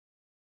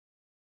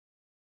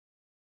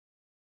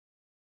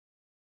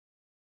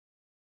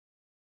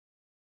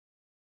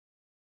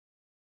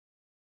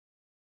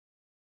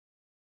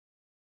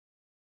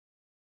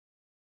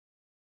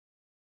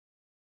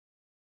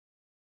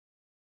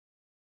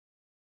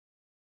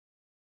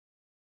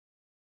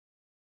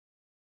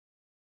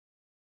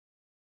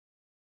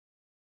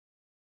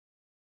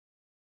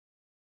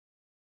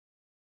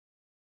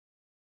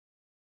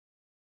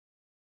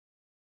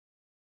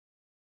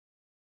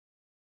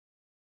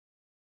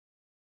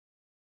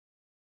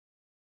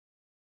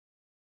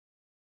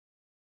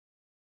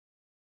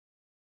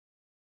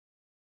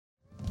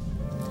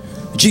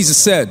Jesus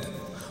said,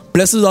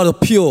 blessed are the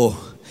pure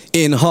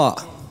in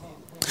heart,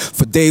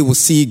 for they will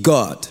see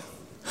God.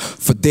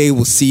 For they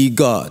will see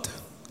God.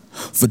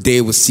 For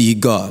they will see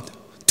God.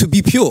 To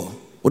be pure,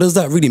 what does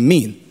that really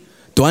mean?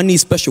 Do I need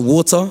special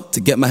water to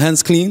get my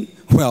hands clean?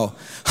 Well,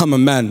 I'm a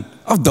man.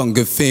 I've done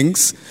good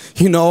things.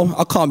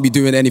 I can't be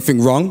doing anything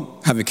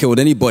wrong. Haven't killed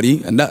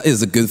anybody, and that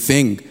is a good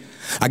thing.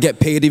 I get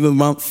paid every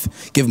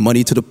month, give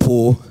money to the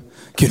poor.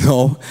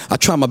 I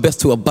try my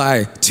best to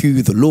abide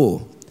to the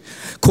law.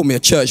 Call me a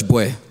church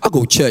boy. I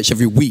go to church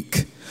every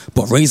week.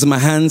 But raising my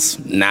hands,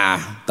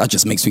 nah, that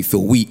just makes me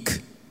feel weak.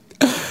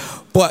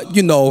 But,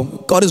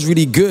 God is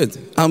really good.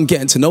 I'm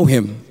getting to know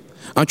him.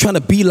 I'm trying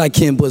to be like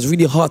him, but it's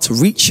really hard to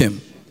reach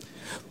him.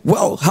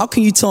 Well, how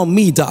can you tell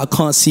me that I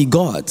can't see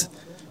God?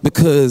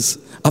 Because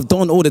I've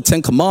done all the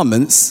 10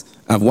 commandments,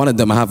 and one of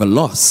them I haven't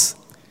lost.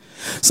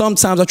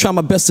 Sometimes I try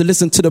my best to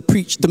listen to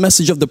the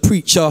message of the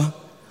preacher,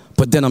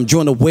 but then I'm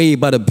drawn away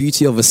by the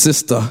beauty of a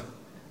sister.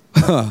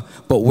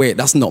 But wait,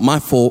 that's not my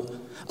fault.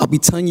 I'll be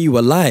telling you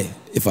a lie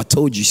if I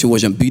told you she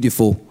wasn't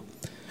beautiful.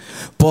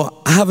 But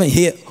I haven't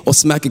hit or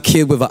smacked a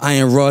kid with an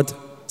iron rod.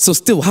 So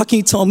still, how can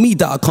you tell me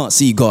that I can't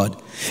see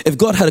God? If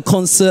God had a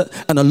concert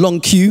and a long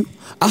queue,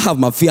 I have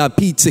my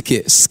VIP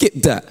ticket, skip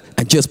that,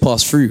 and just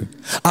pass through.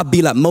 I'd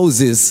be like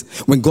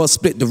Moses when God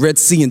split the Red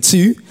Sea in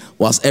two,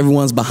 whilst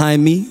everyone's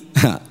behind me.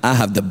 I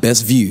have the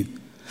best view.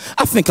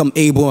 I think I'm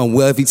able and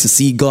worthy to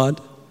see God.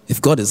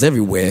 If God is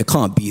everywhere, it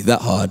can't be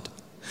that hard.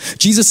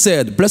 Jesus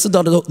said, blessed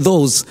are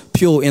those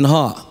pure in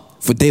heart,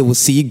 for they will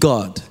see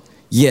God.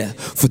 Yeah,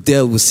 for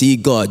they will see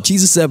God.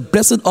 Jesus said,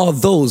 blessed are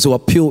those who are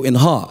pure in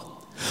heart,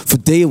 for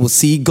they will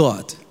see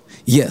God.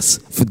 Yes,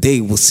 for they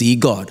will see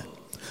God.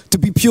 To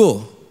be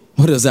pure,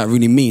 what does that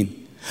really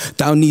mean?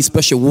 Do I need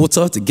special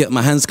water to get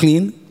my hands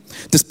clean?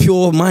 This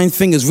pure mind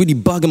thing is really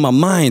bugging my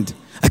mind.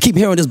 I keep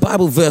hearing this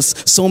Bible verse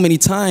so many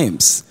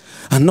times.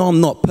 I know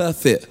I'm not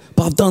perfect,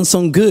 but I've done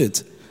some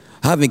good.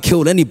 I haven't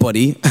killed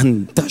anybody,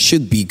 and that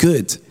should be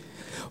good.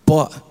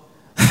 But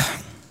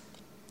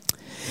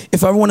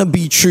if I want to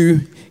be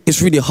true,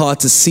 it's really hard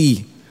to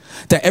see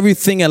that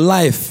everything in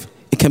life,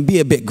 it can be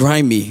a bit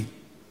grimy.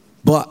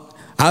 But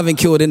I haven't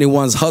killed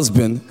anyone's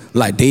husband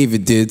like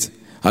David did.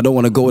 I don't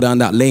want to go down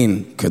that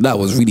lane because that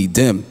was really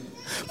dim.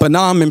 But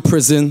now I'm in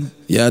prison.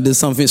 Yeah, I did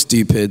something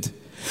stupid.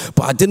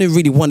 But I didn't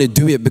really want to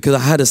do it because I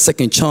had a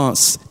second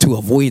chance to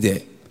avoid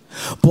it.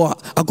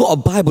 But I got a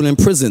Bible in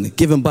prison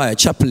given by a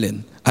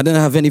chaplain. I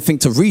didn't have anything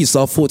to read,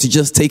 so I thought to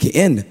just take it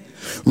in.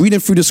 Reading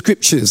through the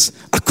scriptures,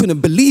 I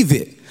couldn't believe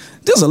it.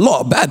 There's a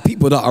lot of bad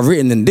people that are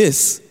written in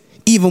this.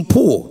 Even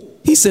Paul,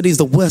 he said he's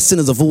the worst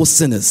sinners of all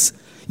sinners.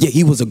 Yet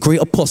he was a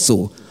great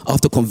apostle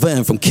after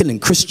converting from killing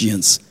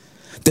Christians.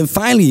 Then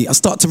finally, I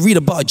start to read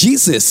about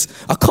Jesus.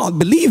 I can't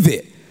believe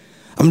it.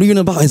 I'm reading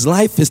about his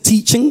life, his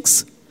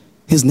teachings.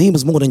 His name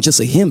is more than just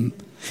a hymn.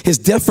 His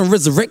death and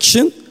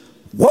resurrection.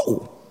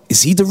 Whoa,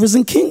 is he the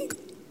risen king?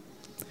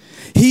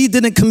 He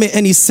didn't commit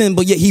any sin,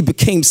 but yet he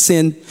became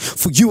sin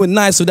for you and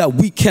I so that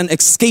we can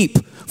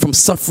escape from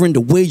suffering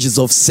the wages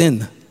of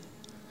sin.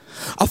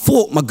 I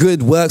thought my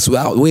good works would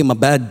outweigh my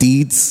bad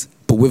deeds,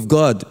 but with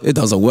God, it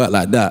doesn't work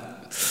like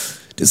that.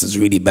 This is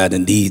really bad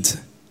indeed.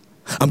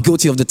 I'm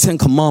guilty of the 10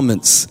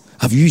 commandments.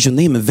 I've used your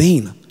name in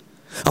vain.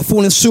 I've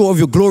fallen short of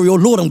your glory. Oh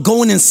Lord, I'm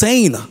going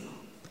insane.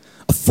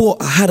 I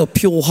thought I had a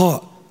pure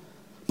heart,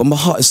 but my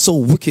heart is so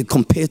wicked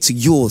compared to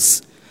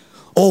yours.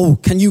 Oh,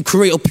 can you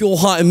create a pure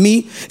heart in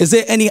me? Is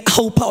there any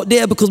hope out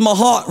there? Because my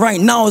heart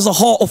right now is a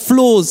heart of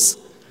flaws.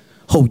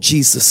 Oh,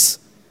 Jesus,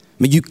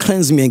 may you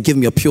cleanse me and give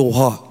me a pure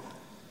heart.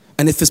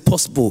 And if it's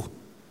possible,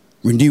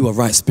 renew a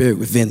right spirit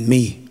within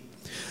me.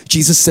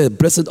 Jesus said,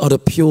 blessed are the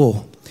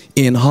pure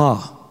in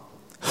heart,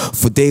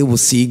 for they will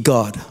see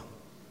God.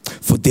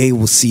 For they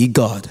will see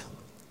God.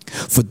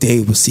 For they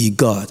will see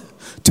God.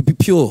 To be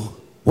pure,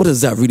 what does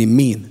that really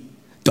mean?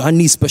 Do I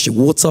need special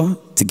water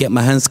to get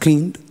my hands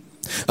cleaned?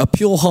 A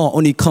pure heart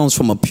only comes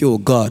from a pure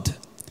God.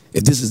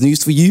 If this is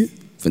news for you,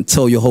 then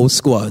tell your whole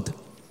squad.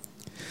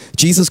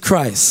 Jesus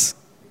Christ,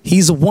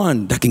 he's the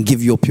one that can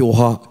give you a pure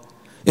heart.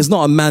 It's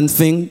not a man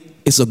thing,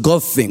 it's a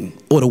God thing,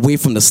 all the way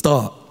from the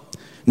start.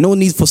 No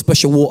need for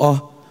special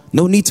water,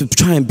 no need to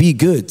try and be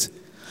good.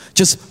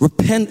 Just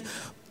repent,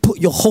 put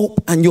your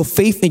hope and your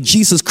faith in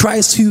Jesus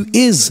Christ, who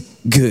is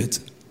good.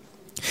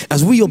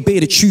 As we obey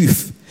the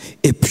truth,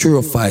 it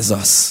purifies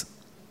us.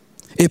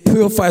 It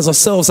purifies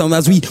ourselves, and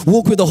as we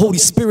walk with the Holy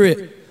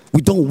Spirit,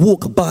 we don't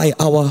walk by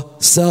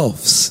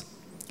ourselves.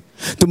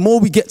 The more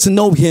we get to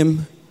know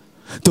him,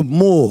 the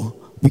more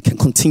we can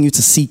continue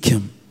to seek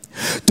him.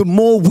 The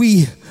more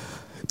we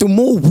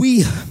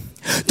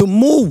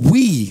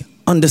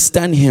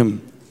understand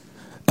him,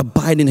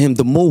 abide in him,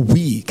 the more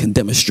we can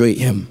demonstrate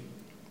him.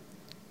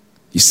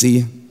 You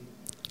see,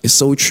 it's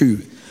so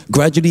true.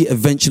 Gradually,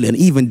 eventually, and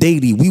even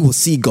daily, we will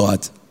see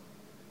God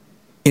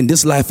in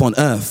this life on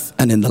earth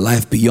and in the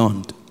life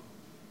beyond.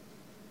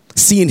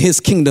 Seeing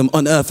his kingdom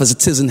on earth as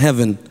it is in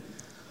heaven,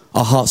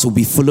 our hearts will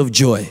be full of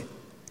joy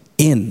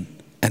in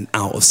and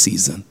out of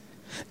season.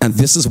 And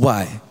this is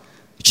why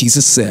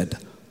Jesus said,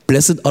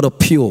 blessed are the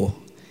pure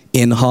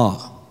in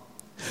heart,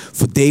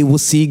 For they will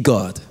see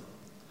God.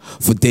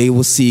 For they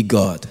will see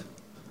God.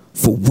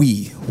 For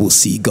we will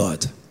see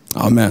God.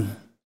 Amen.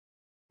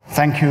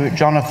 Thank you,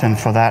 Jonathan,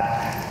 for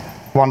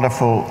that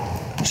wonderful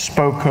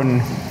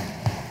spoken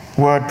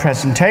word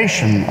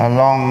presentation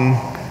along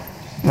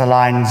the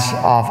lines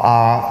of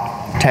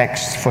our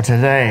text for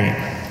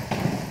today.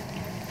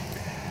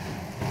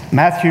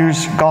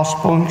 Matthew's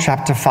Gospel,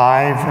 chapter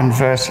 5 and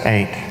verse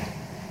 8.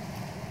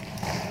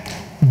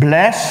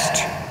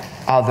 Blessed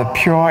are the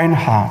pure in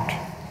heart,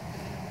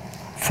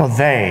 for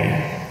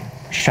they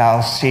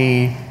shall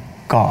see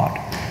God.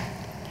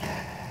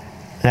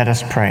 Let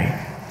us pray.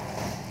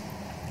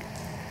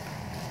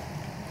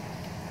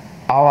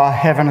 Our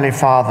Heavenly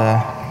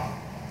Father,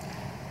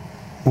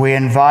 we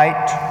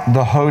invite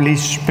the Holy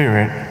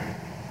Spirit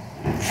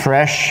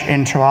fresh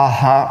into our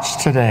hearts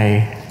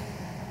today,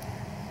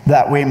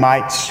 that we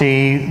might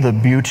see the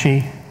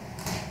beauty,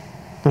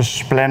 the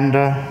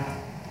splendor,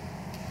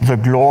 the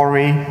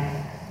glory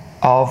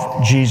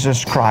of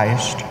Jesus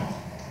Christ,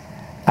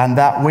 and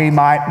that we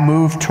might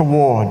move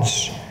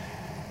towards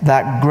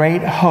that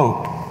great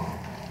hope,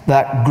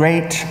 that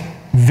great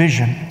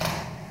vision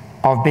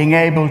of being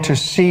able to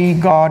see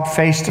God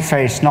face to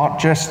face, not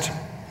just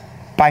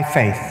by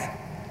faith,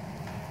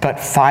 but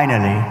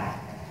finally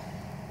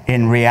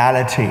in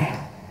reality,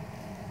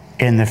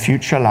 in the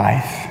future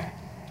life.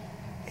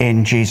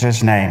 In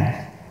Jesus' name,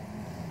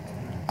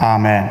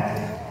 amen.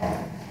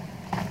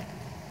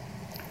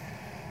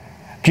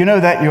 Do you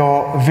know that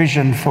your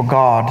vision for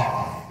God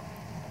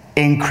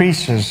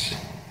increases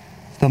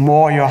the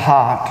more your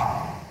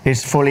heart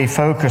is fully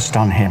focused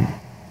on Him?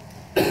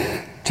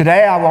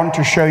 Today I want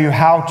to show you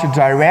how to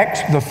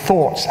direct the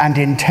thoughts and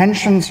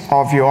intentions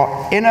of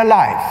your inner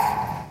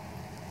life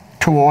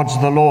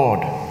towards the Lord.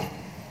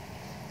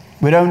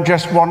 We don't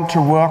just want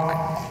to work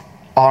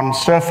on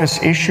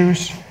surface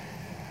issues,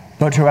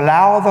 but to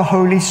allow the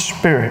Holy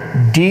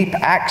Spirit deep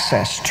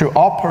access to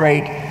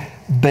operate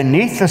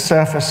beneath the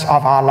surface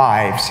of our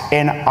lives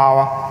in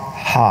our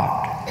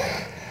heart.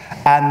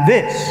 And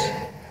this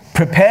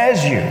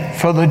prepares you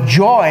for the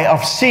joy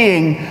of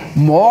seeing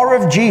more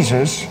of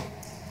Jesus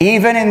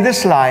even in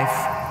this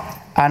life,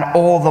 and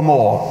all the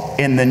more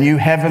in the new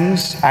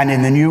heavens and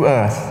in the new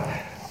earth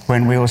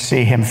when we will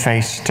see Him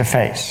face to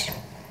face.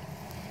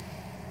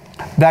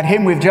 That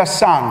hymn we've just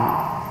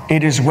sung,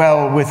 "It Is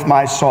Well With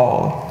My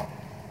Soul,"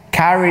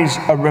 carries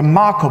a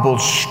remarkable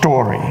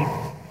story.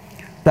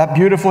 That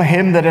beautiful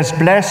hymn that has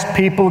blessed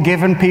people,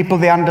 given people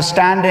the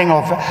understanding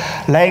of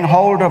laying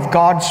hold of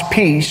God's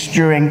peace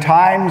during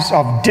times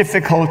of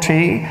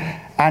difficulty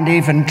and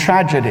even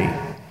tragedy,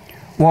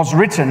 was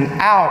written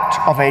out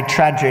of a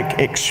tragic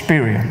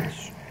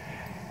experience.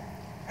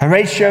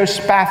 Horatio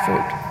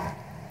Spafford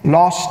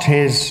lost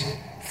his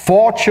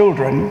 4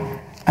 children,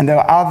 and there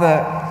were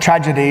other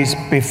tragedies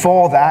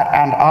before that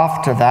and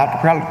after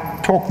that. We'll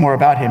talk more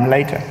about him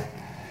later.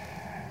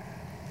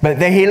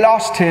 But he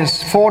lost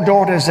his 4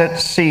 daughters at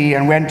sea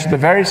and went to the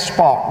very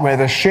spot where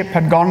the ship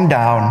had gone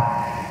down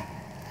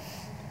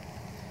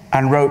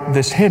and wrote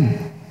this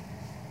hymn.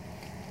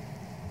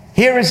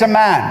 Here is a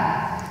man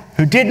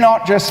who did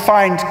not just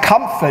find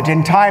comfort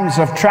in times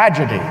of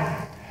tragedy,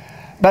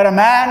 but a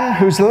man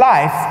whose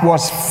life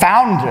was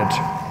founded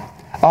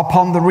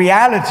upon the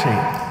reality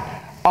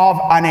of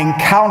an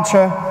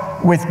encounter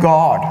with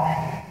God.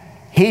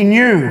 He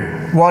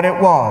knew what it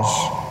was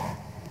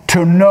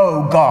to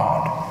know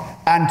God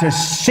and to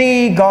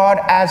see God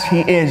as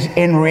He is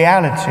in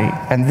reality,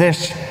 and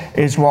this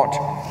is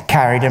what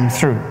carried him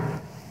through.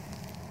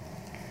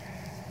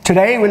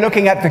 Today we're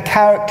looking at the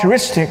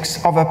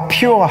characteristics of a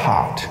pure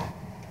heart.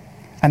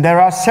 And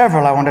there are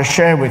several I want to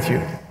share with you.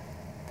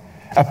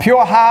 A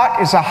pure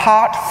heart is a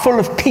heart full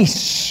of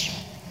peace,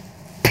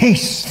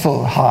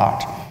 peaceful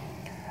heart,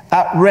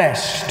 at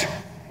rest,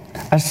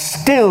 a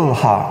still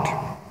heart,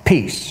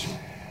 peace.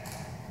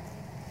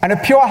 And a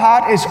pure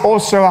heart is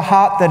also a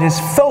heart that is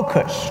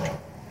focused,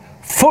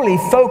 fully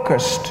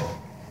focused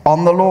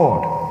on the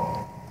Lord.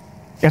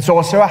 It's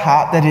also a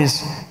heart that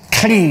is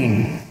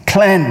clean,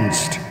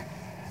 cleansed,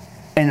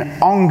 an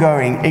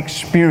ongoing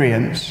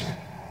experience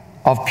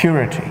of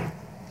purity.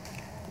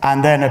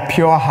 And then a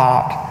pure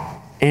heart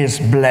is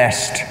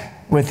blessed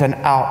with an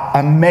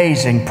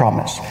amazing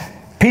promise.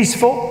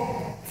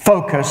 Peaceful,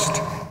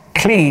 focused,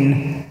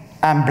 clean,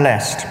 and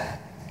blessed.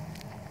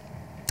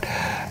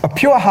 A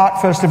pure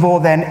heart, first of all,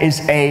 then, is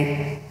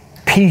a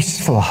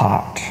peaceful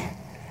heart.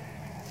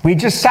 We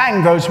just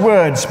sang those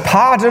words,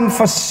 pardon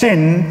for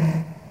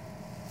sin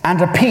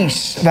and a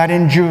peace that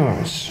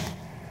endures.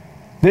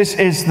 This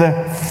is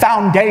the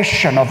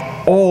foundation of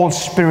all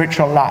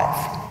spiritual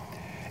life.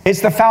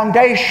 It's the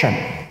foundation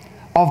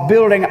of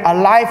building a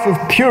life of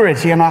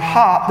purity and a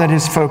heart that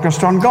is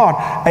focused on God,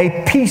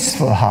 a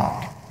peaceful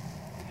heart.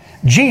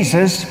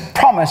 Jesus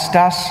promised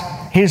us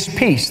His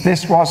peace.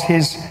 This was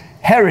His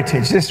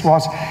heritage. This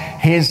was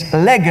His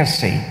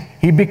legacy.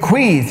 He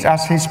bequeathed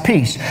us His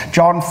peace.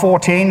 John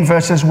 14,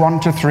 verses 1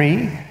 to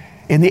 3.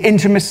 In the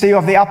intimacy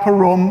of the upper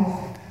room,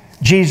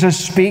 Jesus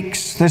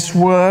speaks this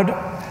word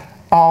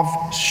of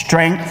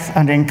strength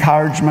and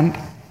encouragement.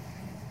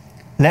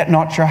 let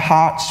not your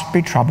hearts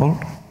be troubled.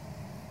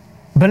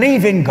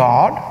 Believe in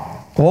God,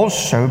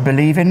 also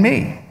believe in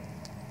me.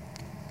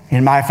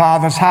 In my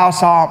Father's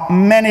house are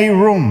many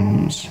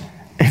rooms.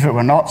 If it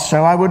were not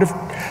so,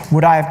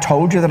 would I have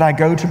told you that I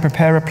go to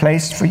prepare a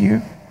place for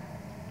you?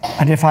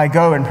 And if I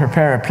go and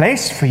prepare a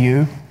place for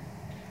you,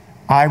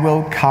 I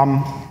will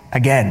come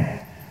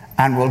again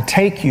and will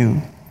take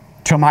you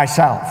to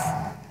myself,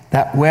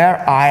 that where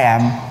I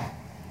am,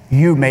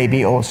 you may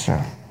be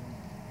also.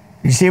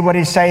 You see what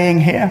he's saying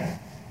here?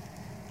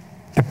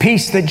 The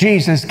peace that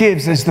Jesus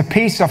gives is the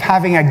peace of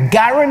having a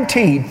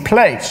guaranteed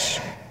place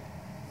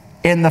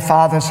in the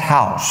Father's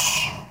house,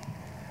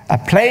 a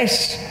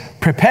place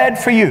prepared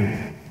for you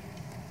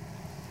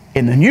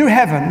in the new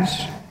heavens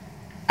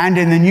and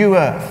in the new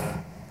earth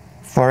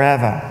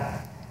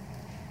forever.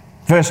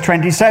 Verse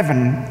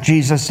 27,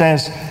 Jesus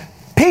says,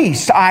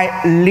 peace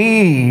I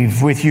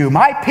leave with you.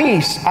 My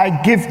peace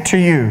I give to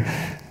you.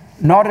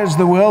 Not as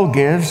the world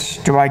gives,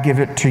 do I give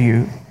it to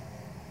you.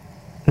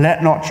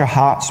 Let not your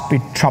hearts be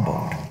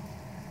troubled,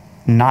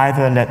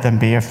 neither let them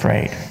be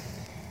afraid.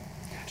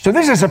 So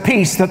this is a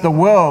peace that the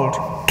world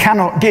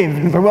cannot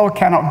give. The world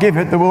cannot give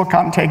it. The world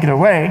can't take it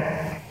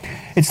away.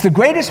 It's the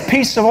greatest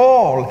peace of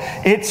all.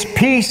 It's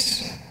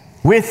peace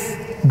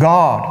with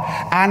God.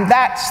 And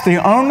that's the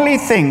only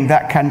thing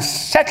that can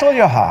settle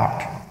your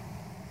heart,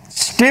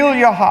 still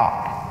your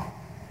heart,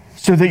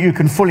 so that you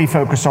can fully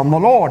focus on the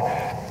Lord,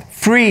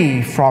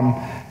 free from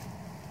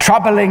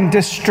troubling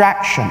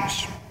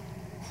distractions,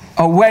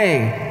 a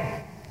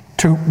way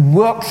to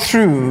work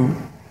through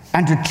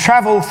and to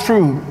travel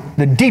through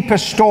the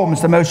deepest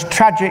storms, the most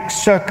tragic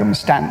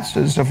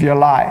circumstances of your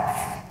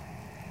life.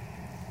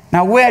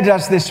 Now, where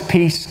does this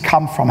peace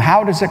come from?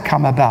 How does it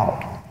come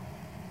about?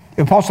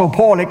 The Apostle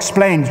Paul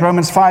explains,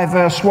 Romans 5,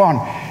 verse 1.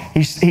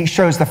 He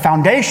shows the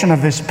foundation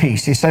of this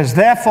peace. He says,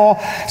 therefore,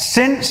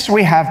 since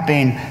we have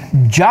been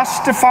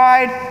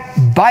justified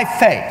by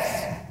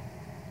faith,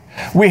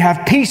 we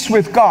have peace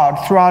with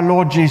God through our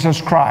Lord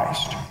Jesus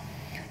Christ.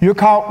 You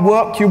can't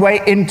work your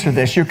way into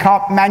this. You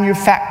can't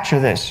manufacture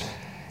this.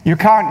 You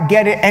can't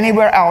get it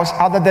anywhere else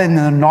other than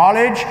the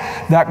knowledge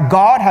that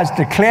God has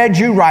declared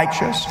you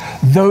righteous,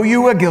 though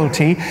you were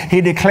guilty.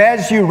 He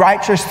declares you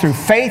righteous through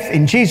faith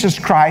in Jesus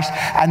Christ,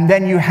 and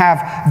then you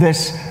have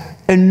this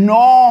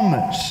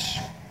enormous,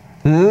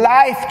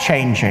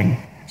 life-changing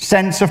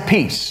sense of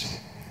peace.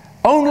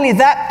 Only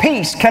that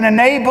peace can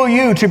enable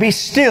you to be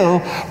still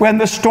when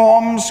the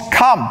storms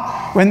come,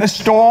 when the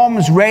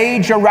storms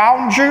rage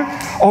around you,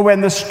 or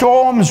when the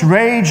storms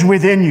rage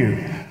within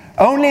you.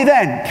 Only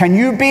then can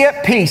you be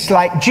at peace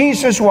like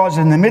Jesus was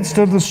in the midst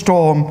of the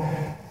storm,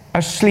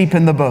 asleep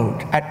in the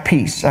boat, at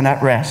peace and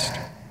at rest.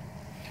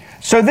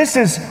 So this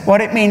is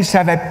what it means to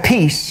have a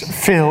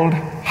peace-filled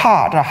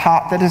heart, a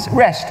heart that is at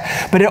rest.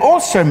 But it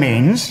also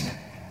means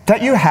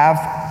that you have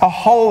a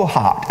whole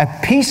heart. A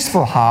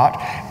peaceful heart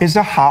is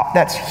a heart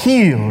that's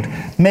healed,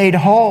 made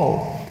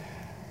whole.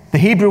 The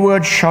Hebrew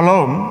word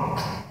shalom,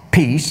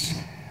 peace,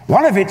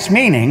 one of its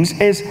meanings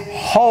is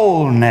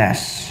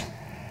wholeness.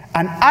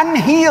 An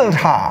unhealed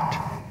heart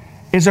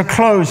is a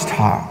closed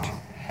heart.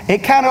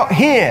 It cannot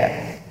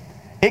hear.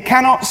 It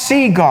cannot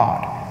see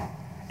God.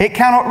 It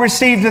cannot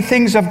receive the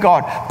things of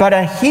God. But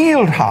a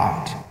healed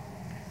heart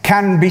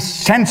can be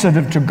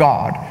sensitive to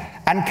God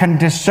and can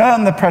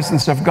discern the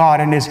presence of God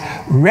and is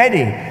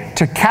ready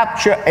to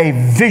capture a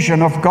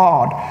vision of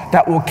God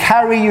that will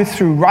carry you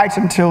through right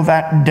until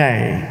that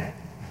day.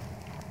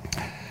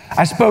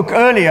 I spoke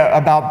earlier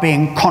about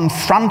being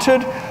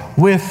confronted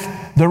with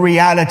the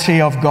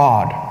reality of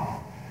God.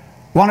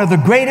 One of the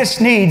greatest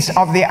needs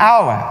of the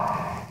hour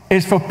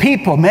is for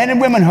people, men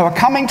and women who are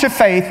coming to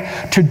faith,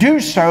 to do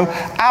so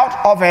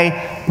out of a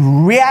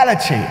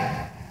reality,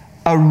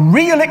 a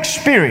real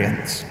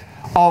experience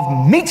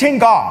of meeting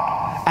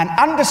God and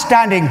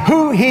understanding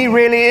who He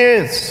really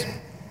is.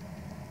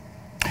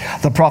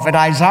 The prophet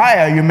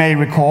Isaiah, you may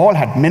recall,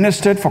 had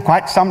ministered for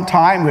quite some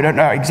time. We don't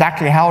know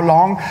exactly how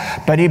long,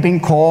 but he'd been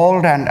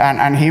called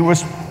and he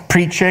was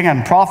preaching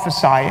and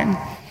prophesying.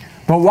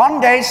 But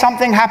one day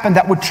something happened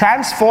that would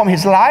transform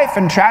his life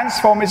and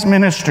transform his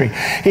ministry.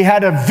 He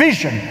had a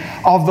vision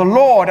of the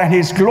Lord and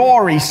His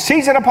glory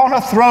seated upon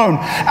a throne,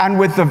 and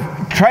with the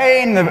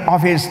train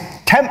of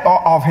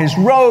His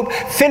robe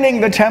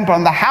filling the temple,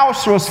 and the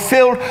house was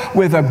filled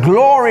with a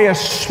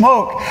glorious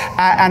smoke,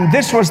 and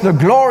this was the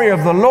glory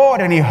of the Lord.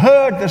 And he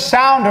heard the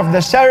sound of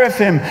the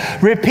seraphim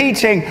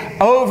repeating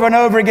over and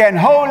over again,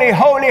 "Holy,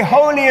 holy,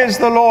 holy is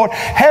the Lord.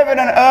 Heaven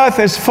and earth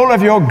is full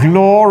of your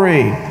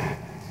glory."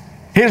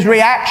 His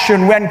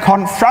reaction when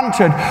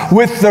confronted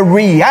with the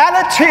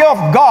reality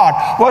of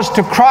God was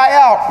to cry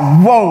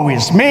out, "Woe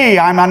is me,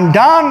 I'm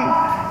undone."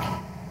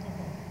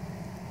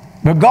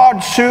 But God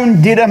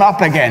soon did him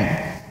up again.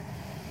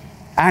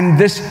 And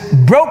this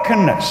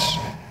brokenness,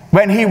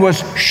 when he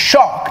was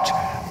shocked,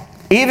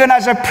 even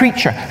as a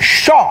preacher,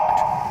 shocked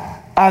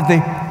at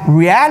the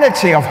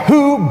reality of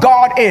who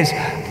God is.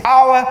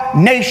 Our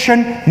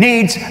nation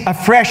needs a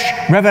fresh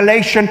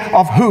revelation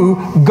of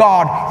who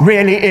God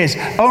really is.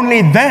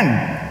 Only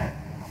then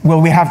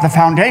will we have the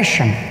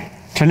foundation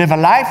to live a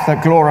life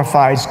that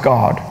glorifies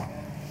God.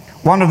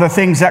 One of the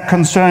things that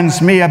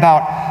concerns me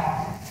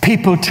about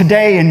people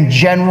today in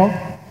general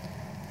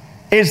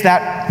is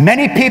that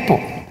many people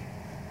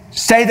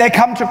say they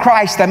come to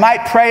Christ. They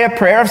might pray a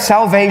prayer of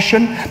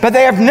salvation, but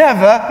they have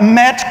never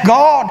met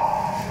God.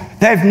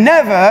 They've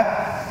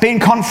never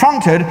been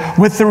confronted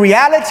with the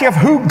reality of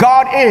who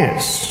God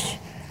is.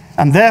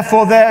 And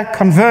therefore their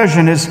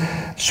conversion is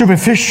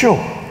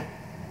superficial.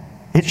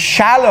 It's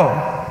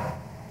shallow.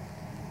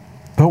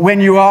 But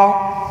when you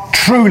are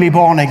truly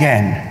born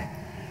again,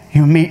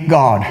 you meet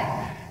God,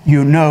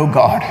 you know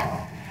God,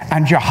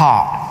 and your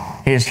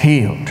heart is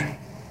healed.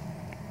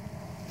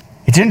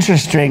 It's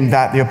interesting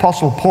that the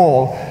Apostle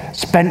Paul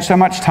spent so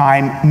much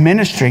time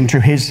ministering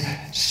to his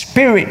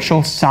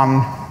spiritual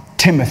son,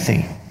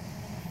 Timothy.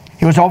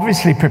 He was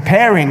obviously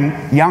preparing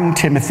young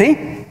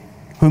Timothy,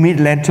 whom he'd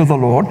led to the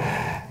Lord,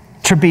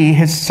 to be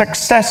his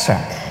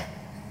successor.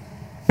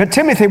 But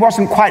Timothy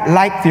wasn't quite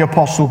like the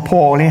Apostle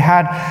Paul. He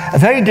had a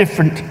very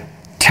different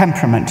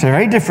temperament, a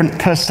very different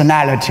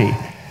personality.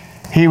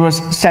 He was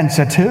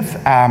sensitive,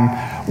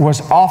 was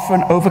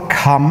often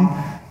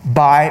overcome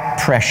by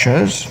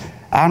pressures,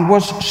 and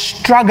was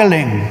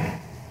struggling.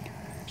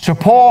 So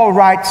Paul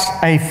writes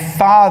a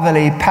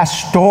fatherly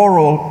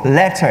pastoral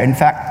letter, in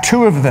fact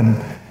 2 of them,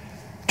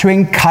 to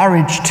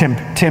encourage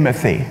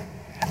Timothy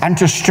and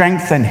to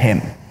strengthen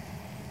him.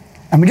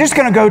 And we're just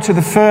going to go to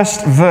the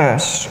first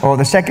verse, or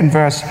the second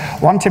verse,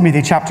 1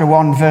 Timothy chapter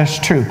 1, verse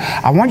 2.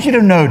 I want you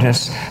to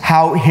notice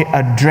how he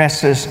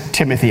addresses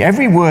Timothy.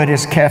 Every word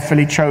is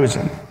carefully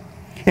chosen.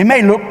 It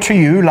may look to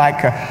you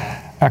like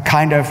a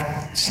kind of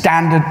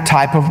standard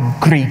type of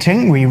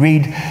greeting. We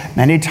read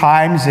many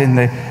times in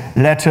the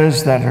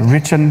letters that are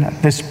written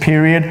at this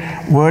period,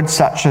 words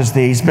such as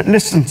these, but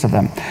listen to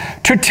them.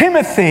 To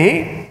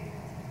Timothy,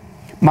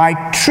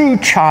 my true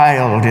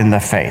child in the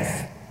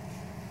faith,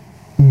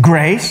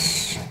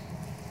 grace,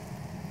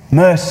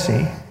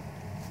 mercy,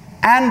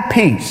 and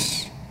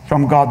peace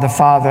from God the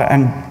Father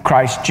and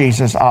Christ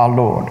Jesus our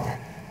Lord.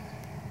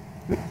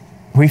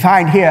 We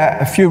find here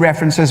a few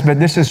references, but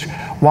this is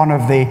one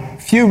of the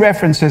few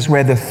references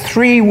where the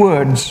 3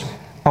 words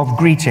of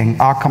greeting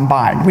are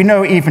combined. We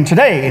know even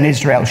today in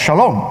Israel,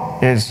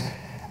 shalom is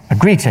a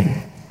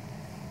greeting.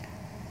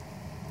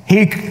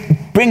 He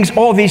brings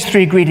all these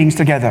 3 greetings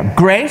together: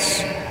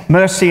 grace,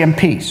 mercy, and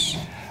peace.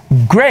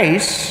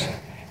 Grace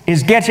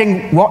is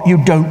getting what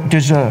you don't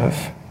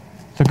deserve,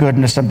 the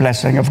goodness and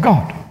blessing of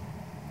God.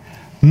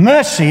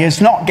 Mercy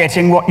is not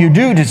getting what you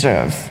do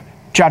deserve,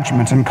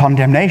 judgment and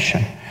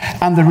condemnation.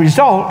 And the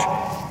result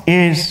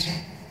is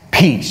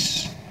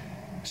peace.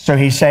 So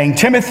he's saying,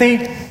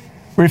 Timothy,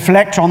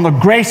 reflect on the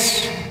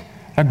grace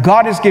that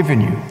God has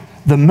given you,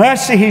 the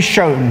mercy he's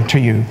shown to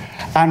you,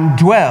 and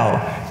dwell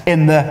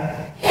in the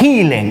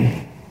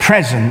healing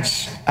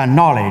presence and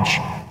knowledge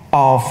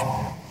of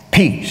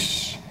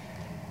peace.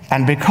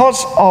 And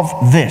because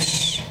of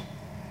this,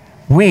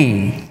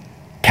 we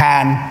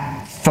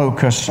can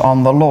focus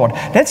on the Lord.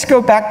 Let's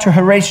go back to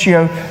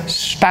Horatio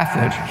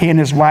Spafford. He and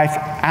his wife,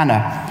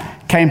 Anna,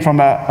 came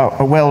from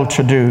a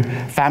well-to-do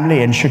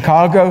family in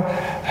Chicago.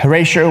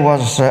 Horatio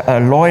was a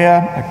lawyer,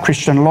 a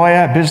Christian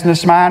lawyer, a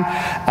businessman,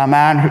 a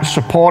man who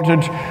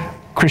supported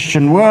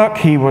Christian work.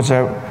 He was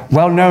a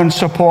well-known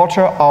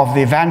supporter of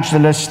the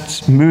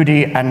evangelists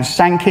Moody and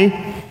Sankey.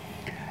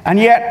 And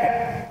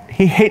yet,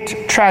 he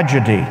hit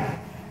tragedy.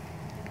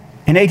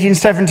 In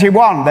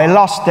 1871, they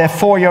lost their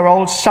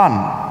 4-year-old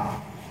son.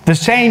 The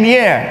same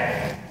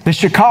year, the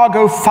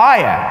Chicago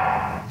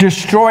fire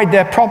destroyed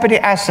their property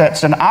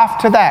assets, and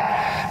after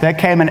that, there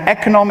came an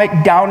economic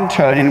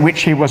downturn in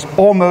which he was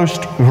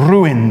almost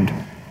ruined.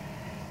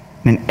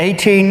 In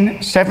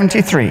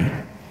 1873,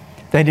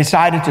 they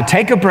decided to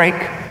take a break,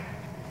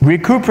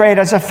 recuperate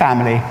as a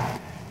family,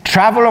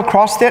 travel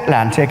across the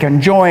Atlantic,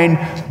 and join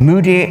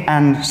Moody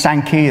and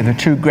Sankey, the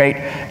 2 great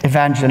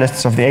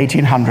evangelists of the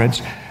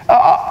 1800s,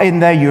 in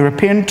their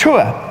European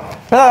tour.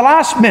 But at the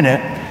last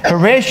minute,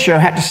 Horatio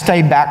had to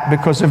stay back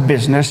because of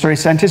business, so he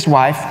sent his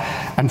wife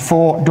and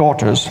 4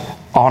 daughters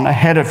on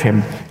ahead of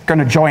him, going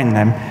to join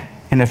them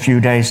in a few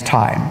days'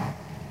 time.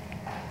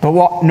 But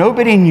what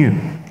nobody knew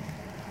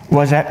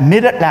was at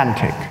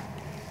mid-Atlantic,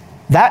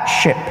 that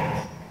ship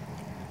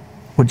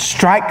would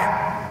strike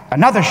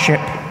another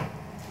ship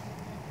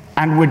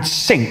and would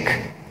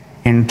sink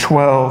in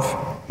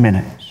 12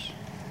 minutes.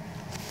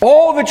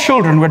 All the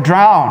children were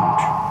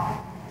drowned.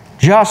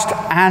 Just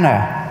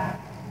Anna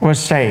was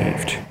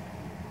saved.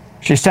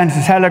 She sent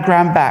a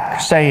telegram back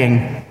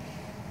saying,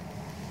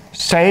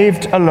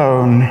 "Saved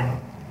alone,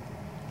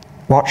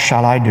 what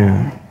shall I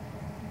do?"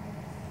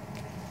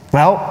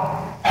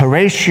 Well,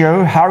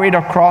 Horatio hurried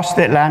across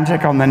the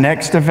Atlantic on the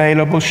next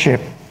available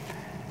ship.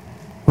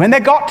 When they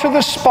got to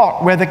the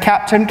spot where the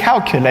captain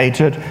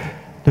calculated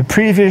the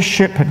previous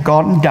ship had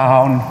gone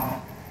down,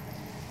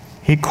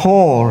 he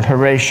called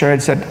Horatio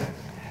and said,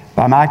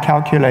 "By my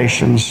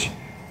calculations,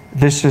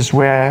 this is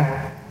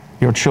where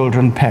your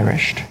children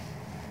perished."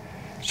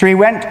 So he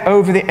went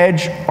over the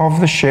edge of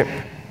the ship,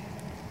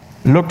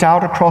 looked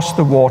out across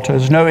the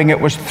waters, knowing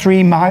it was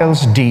 3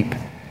 miles deep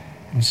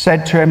and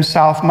said to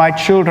himself, my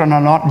children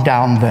are not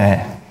down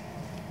there.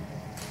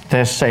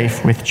 They're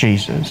safe with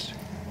Jesus.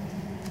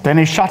 Then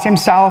he shut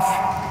himself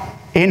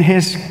in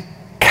his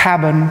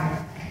cabin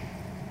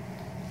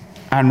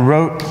and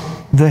wrote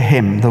the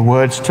hymn, the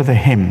words to the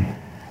hymn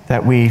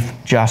that we've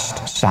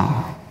just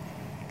sung.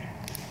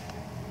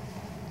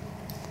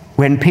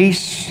 When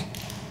peace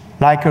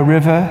like a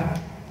river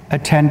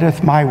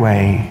attendeth my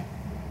way,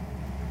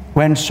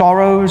 when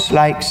sorrows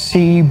like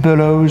sea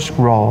billows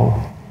roll,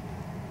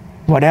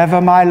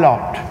 whatever my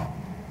lot,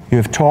 you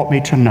have taught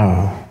me to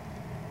know,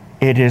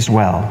 it is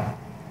well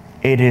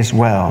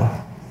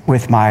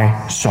with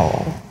my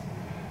soul.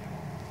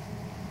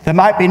 There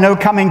might be no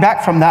coming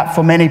back from that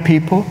for many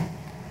people.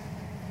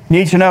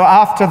 Need to know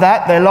after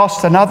that they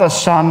lost another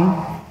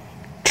son,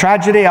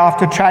 tragedy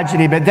after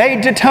tragedy, but they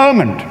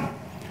determined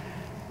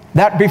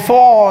that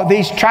before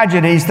these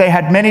tragedies they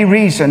had many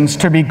reasons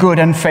to be good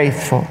and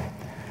faithful.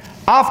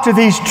 After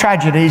these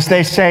tragedies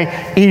they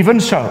say, even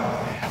so,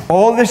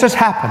 all this has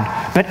happened,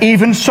 but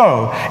even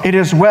so, it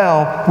is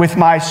well with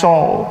my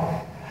soul.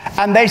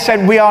 And they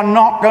said, we are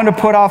not going to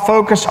put our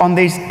focus on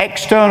these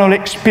external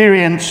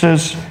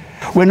experiences.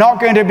 We're not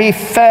going to be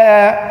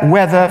fair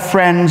weather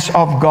friends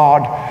of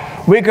God.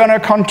 We're going to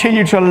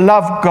continue to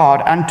love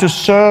God and to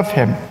serve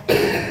him.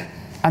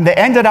 And they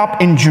ended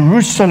up in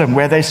Jerusalem,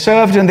 where they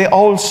served in the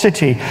old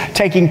city,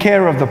 taking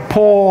care of the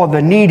poor,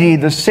 the needy,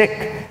 the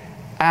sick,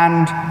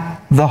 and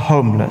the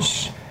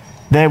homeless.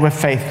 They were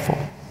faithful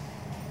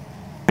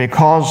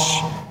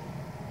because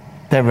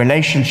their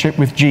relationship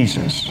with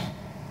Jesus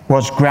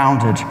was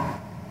grounded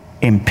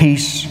in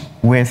peace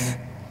with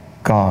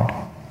God.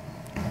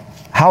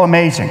 How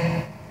amazing.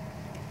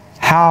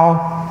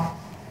 How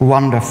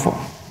wonderful.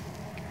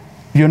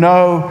 You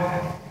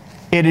know,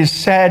 it is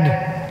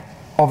said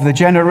of the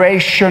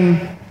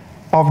generation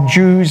of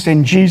Jews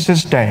in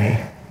Jesus'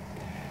 day,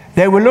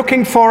 they were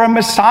looking for a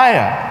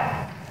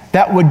Messiah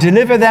that would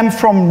deliver them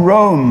from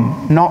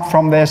Rome, not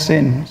from their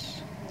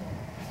sins.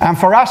 And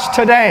for us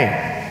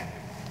today,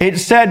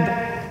 it's said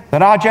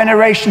that our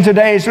generation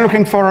today is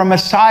looking for a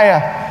Messiah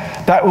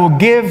that will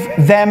give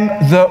them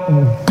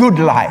the good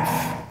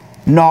life,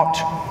 not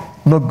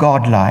the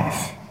God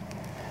life.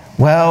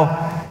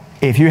 Well,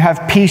 if you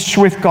have peace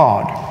with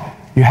God,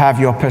 you have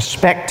your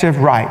perspective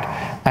right,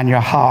 and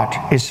your heart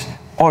is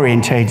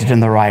orientated in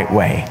the right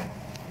way.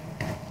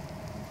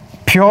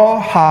 Pure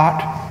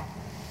heart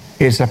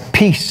is a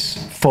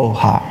peaceful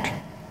heart.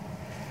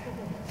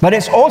 But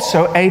it's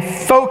also a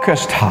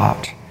focused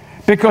heart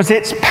because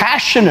it's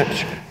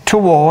passionate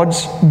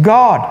towards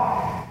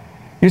God.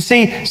 You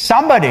see,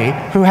 somebody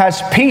who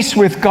has peace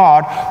with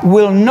God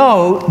will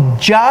know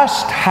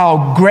just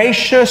how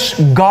gracious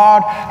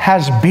God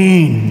has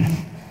been.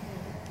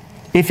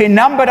 If he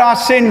numbered our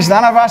sins,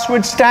 none of us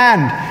would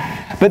stand.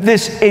 But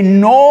this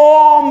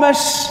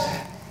enormous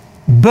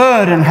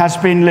burden has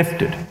been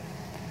lifted.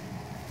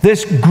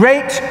 This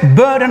great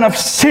burden of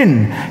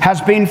sin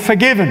has been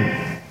forgiven.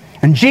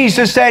 And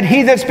Jesus said,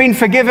 he that's been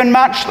forgiven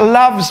much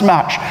loves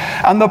much.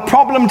 And the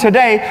problem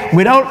today,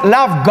 we don't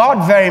love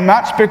God very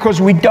much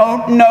because we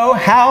don't know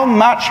how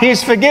much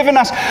he's forgiven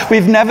us.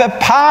 We've never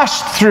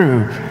passed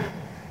through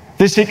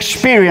this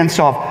experience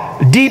of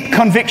deep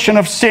conviction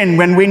of sin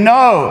when we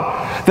know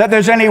that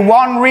there's only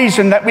one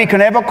reason that we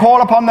can ever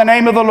call upon the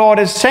name of the Lord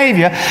as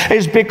Savior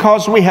is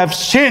because we have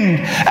sinned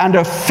and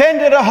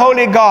offended a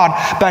holy God,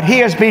 but he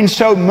has been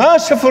so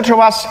merciful to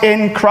us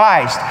in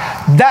Christ.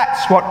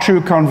 That's what true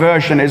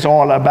conversion is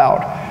all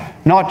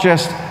about. Not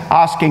just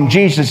asking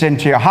Jesus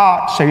into your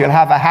heart so you'll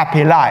have a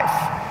happy life.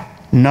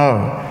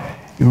 No.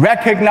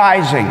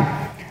 Recognizing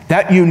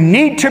that you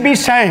need to be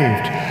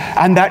saved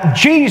and that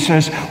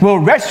Jesus will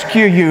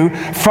rescue you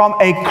from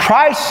a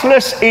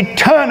Christless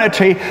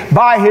eternity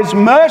by his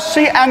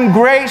mercy and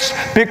grace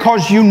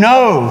because you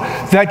know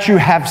that you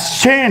have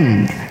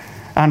sinned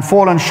and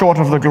fallen short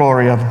of the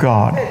glory of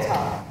God.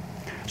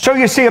 So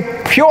you see,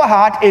 a pure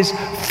heart is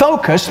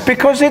focused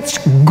because it's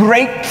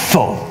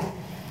grateful.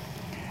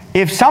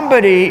 If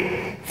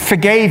somebody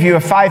forgave you a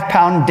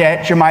 £5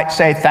 debt, you might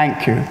say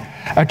thank you.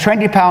 A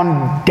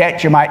 £20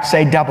 debt, you might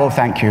say double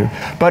thank you.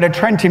 But a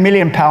 £20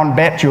 million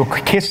debt, you'll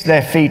kiss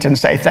their feet and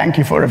say thank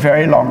you for a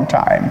very long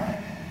time.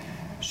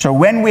 So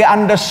when we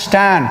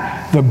understand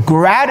the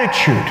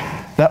gratitude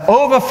that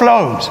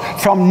overflows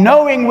from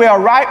knowing we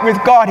are right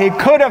with God, he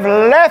could have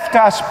left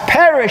us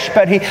perish,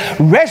 but he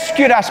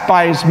rescued us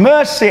by his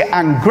mercy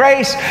and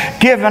grace,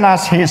 given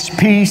us his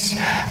peace,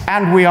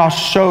 and we are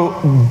so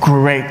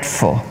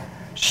grateful.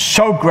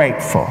 So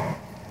grateful.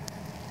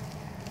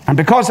 And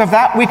because of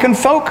that, we can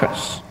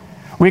focus.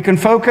 We can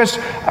focus.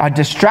 A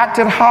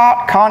distracted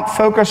heart can't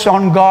focus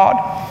on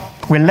God.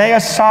 We lay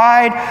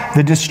aside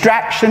the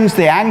distractions,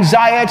 the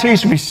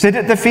anxieties. We sit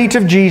at the feet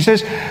of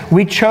Jesus.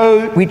 We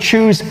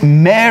choose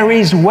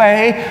Mary's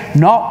way,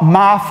 not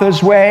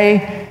Martha's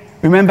way.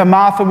 Remember,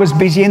 Martha was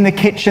busy in the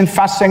kitchen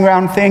fussing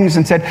around things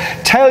and said,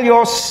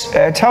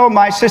 tell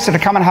my sister to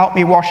come and help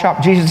me wash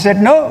up. Jesus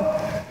said, no,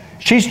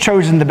 she's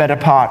chosen the better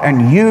part,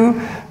 and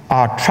you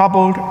are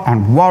troubled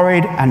and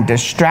worried and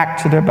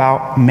distracted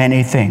about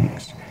many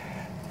things.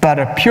 But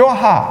a pure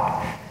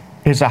heart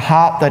is a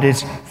heart that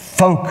is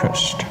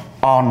focused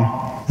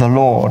on the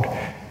Lord.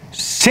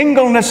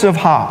 Singleness of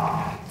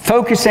heart,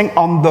 focusing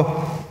on the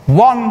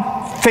one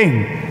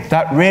thing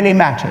that really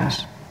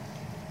matters,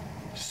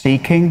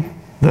 seeking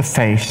the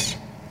face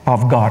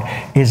of God.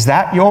 Is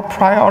that your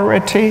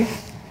priority?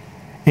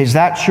 Is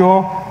that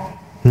your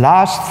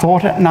last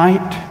thought at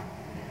night?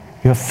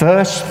 Your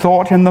first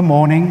thought in the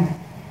morning?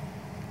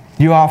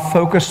 You are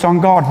focused on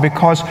God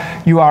because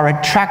you are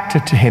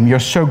attracted to Him. You're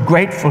so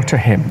grateful to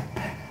Him.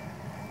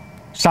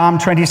 Psalm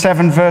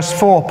 27 verse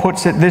 4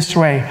 puts it this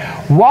way: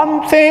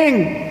 one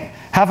thing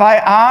have I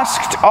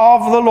asked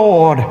of the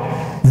Lord,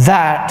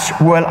 that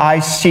will I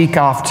seek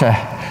after,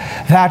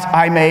 that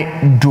I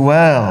may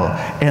dwell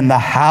in the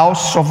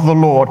house of the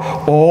Lord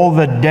all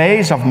the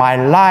days of my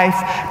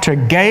life, to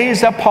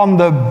gaze upon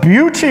the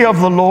beauty of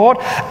the Lord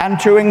and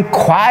to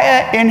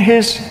inquire in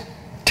His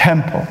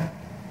temple.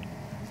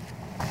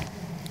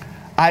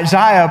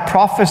 Isaiah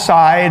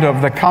prophesied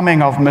of the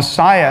coming of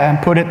Messiah and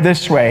put it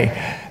this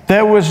way: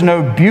 there was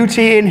no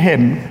beauty in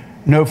Him,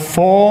 no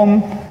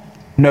form,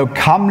 no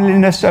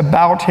comeliness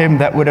about Him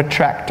that would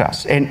attract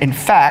us. In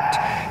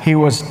fact, He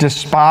was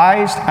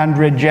despised and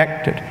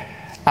rejected,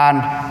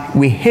 and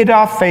we hid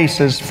our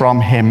faces from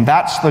Him.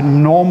 That's the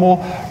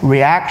normal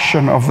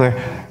reaction of the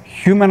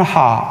human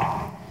heart.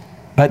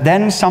 But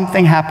then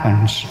something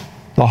happens.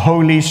 The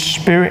Holy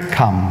Spirit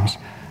comes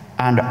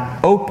and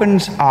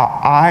opens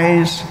our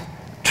eyes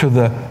to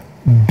the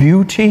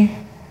beauty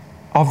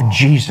of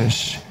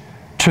Jesus,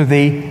 to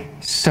the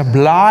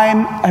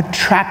sublime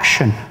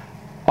attraction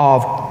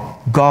of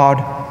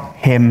God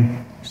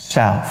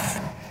Himself.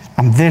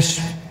 And this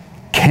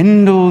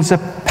kindles a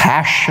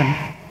passion,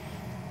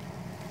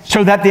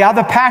 so that the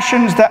other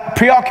passions that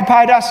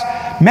preoccupied us,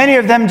 many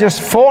of them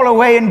just fall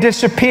away and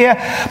disappear.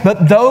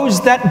 But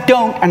those that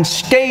don't and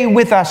stay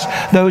with us,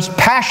 those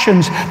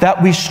passions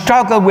that we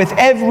struggle with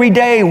every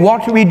day,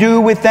 what do we do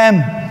with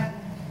them?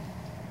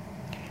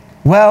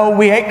 Well,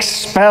 we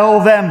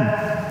expel them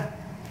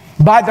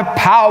by the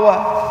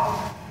power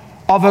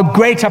of a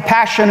greater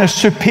passion, a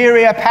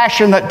superior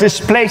passion that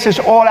displaces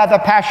all other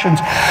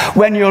passions.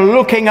 When you're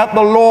looking at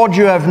the Lord,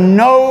 you have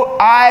no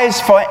eyes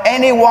for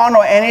anyone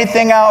or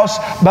anything else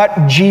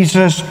but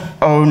Jesus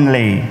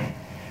only.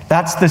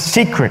 That's the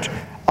secret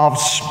of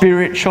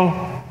spiritual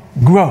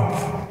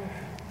growth.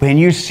 When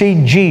you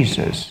see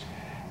Jesus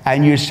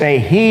and you say,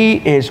 He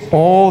is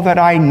all that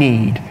I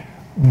need,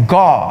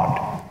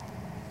 God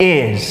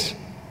is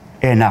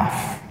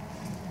enough.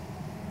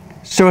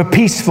 So a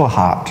peaceful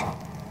heart,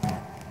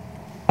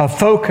 a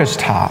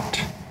focused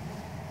heart,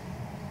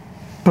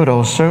 but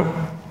also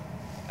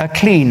a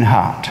clean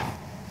heart.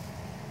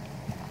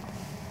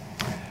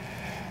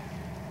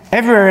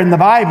 Everywhere in the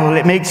Bible,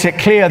 it makes it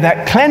clear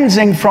that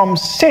cleansing from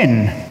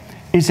sin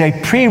is a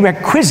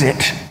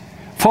prerequisite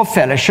for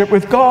fellowship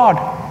with God.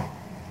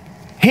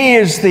 He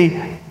is the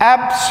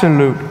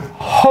absolute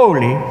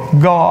holy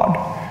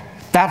God.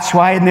 That's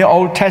why in the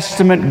Old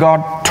Testament,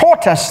 God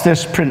taught us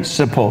this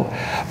principle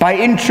by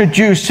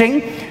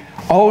introducing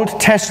Old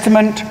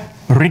Testament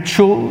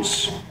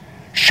rituals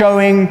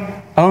showing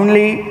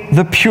only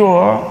the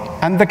pure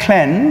and the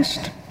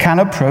cleansed can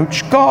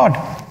approach God.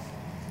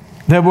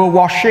 There were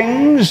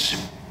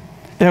washings.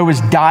 There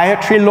was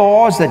dietary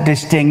laws that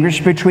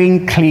distinguished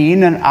between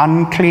clean and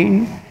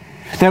unclean.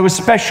 There was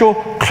special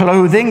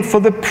clothing for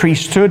the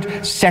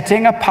priesthood,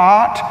 setting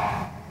apart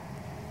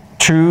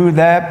to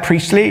their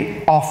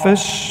priestly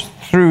office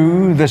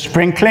through the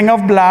sprinkling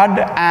of blood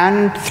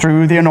and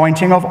through the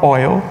anointing of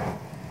oil.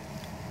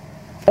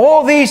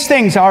 All these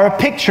things are a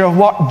picture of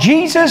what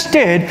Jesus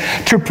did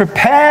to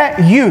prepare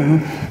you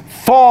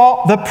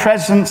for the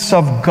presence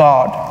of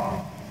God.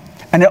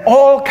 And it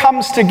all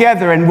comes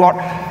together in what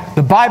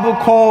the Bible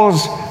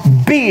calls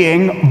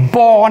being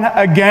born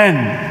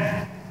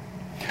again.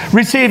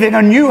 Receiving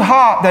a new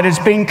heart that has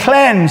been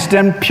cleansed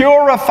and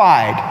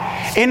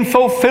purified in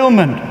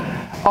fulfillment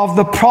of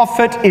the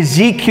prophet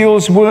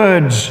Ezekiel's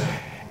words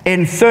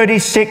in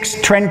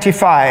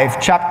 36:25,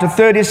 chapter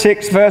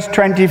 36, verse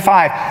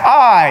 25.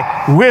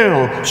 I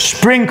will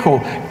sprinkle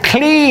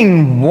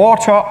clean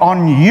water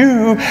on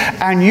you,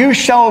 and you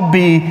shall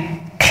be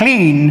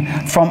clean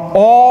from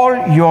all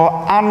your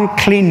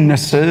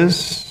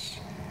uncleannesses,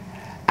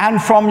 and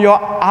from your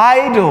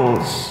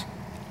idols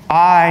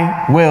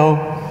I will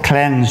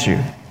cleanse you.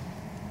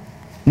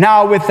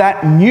 Now, with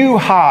that new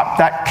heart,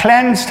 that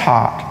cleansed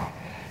heart,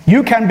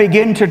 you can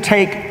begin to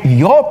take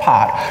your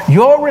part,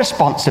 your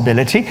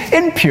responsibility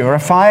in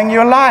purifying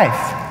your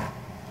life.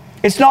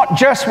 It's not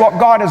just what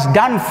God has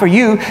done for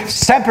you,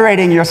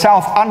 separating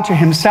yourself unto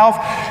Himself.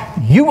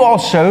 You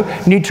also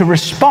need to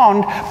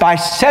respond by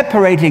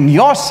separating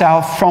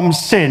yourself from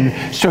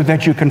sin so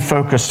that you can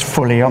focus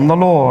fully on the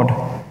Lord.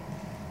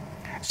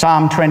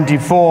 Psalm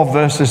 24,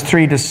 verses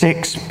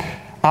 3-6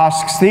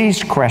 asks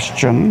these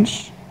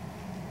questions.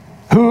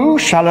 Who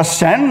shall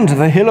ascend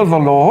the hill of the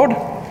Lord?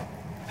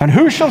 And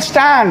who shall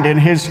stand in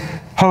His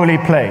holy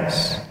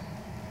place?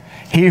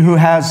 He who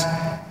has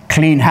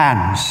clean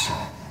hands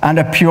and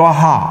a pure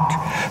heart,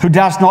 who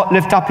does not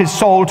lift up his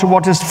soul to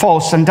what is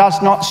false and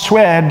does not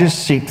swear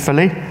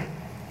deceitfully.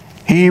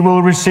 He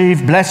will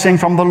receive blessing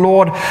from the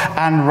Lord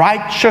and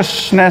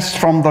righteousness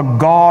from the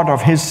God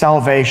of his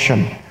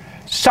salvation.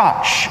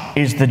 Such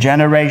is the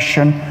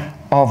generation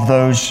of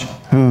those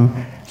who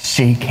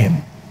seek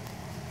him.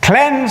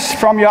 Cleanse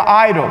from your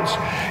idols.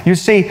 You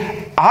see,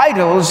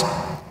 idols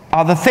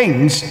are the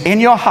things in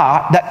your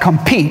heart that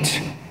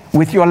compete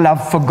with your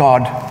love for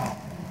God.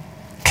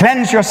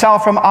 Cleanse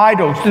yourself from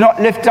idols. Do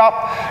not lift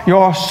up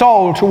your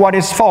soul to what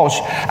is false.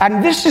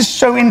 And this is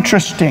so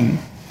interesting,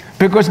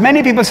 because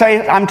many people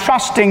say, I'm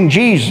trusting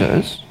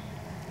Jesus,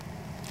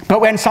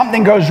 but when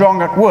something goes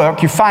wrong at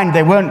work, you find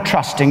they weren't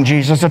trusting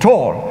Jesus at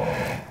all.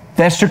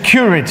 Their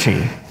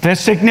security, their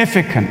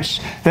significance,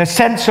 their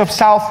sense of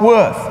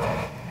self-worth,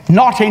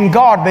 not in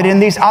God, but in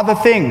these other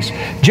things.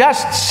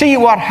 Just see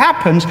what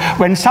happens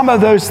when some of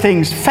those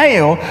things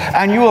fail,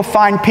 and you will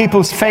find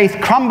people's faith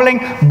crumbling.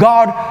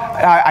 God,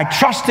 I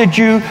trusted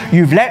you,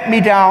 you've let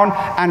me down.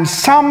 And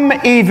some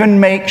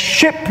even make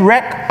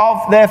shipwreck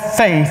of their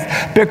faith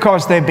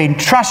because they've been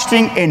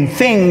trusting in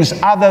things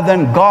other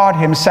than God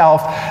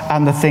himself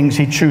and the things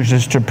he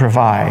chooses to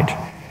provide.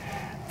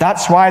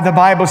 That's why the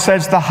Bible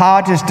says the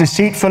heart is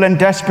deceitful and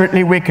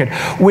desperately wicked.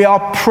 We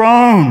are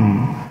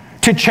prone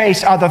to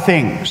chase other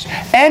things.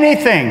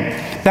 Anything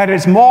that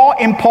is more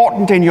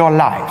important in your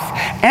life,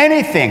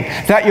 anything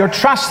that you're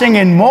trusting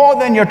in more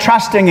than you're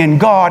trusting in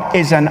God,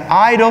 is an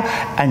idol,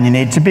 and you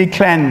need to be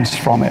cleansed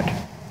from it.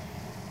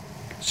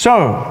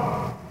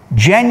 So,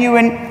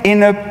 genuine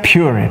inner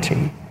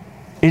purity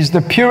is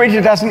the purity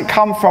that doesn't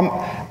come from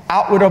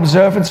outward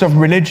observance of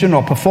religion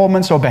or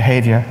performance or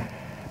behavior,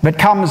 but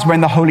comes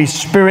when the Holy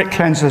Spirit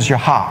cleanses your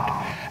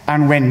heart,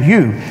 and when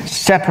you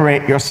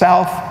separate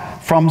yourself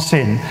from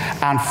sin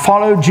and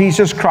follow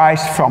Jesus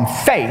Christ from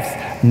faith,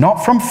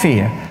 not from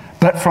fear,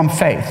 but from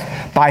faith.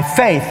 By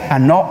faith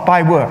and not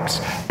by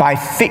works. By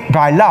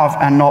love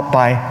and not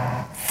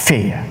by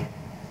fear.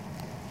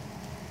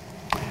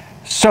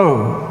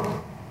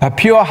 So, a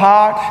pure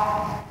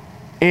heart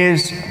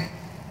is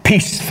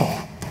peaceful.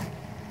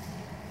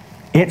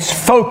 It's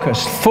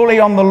focused fully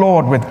on the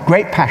Lord with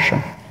great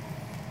passion.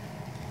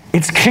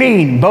 It's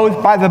clean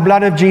both by the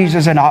blood of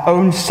Jesus and our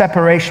own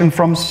separation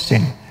from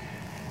sin.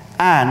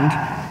 And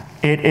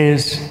it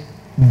is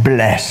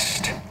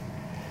blessed.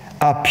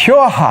 A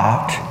pure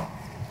heart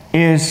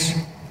is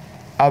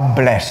a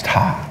blessed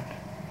heart.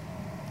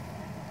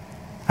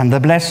 And the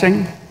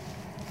blessing,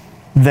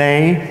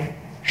 they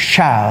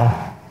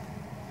shall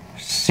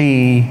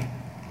see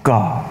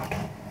God.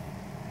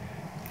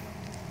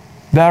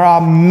 There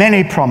are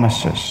many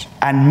promises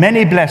and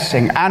many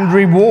blessings and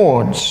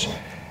rewards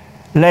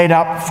laid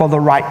up for the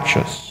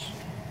righteous.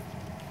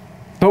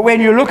 But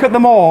when you look at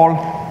them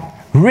all,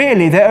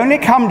 really, they only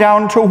come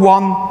down to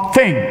one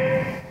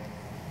thing.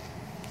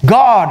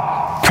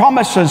 God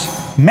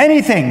promises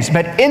many things,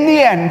 but in the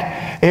end,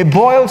 it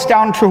boils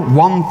down to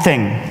one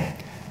thing.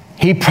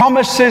 He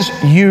promises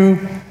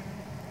you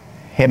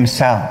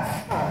himself.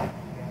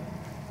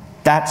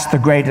 That's the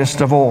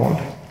greatest of all.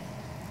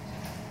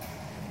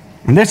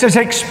 And this is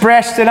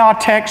expressed in our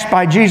text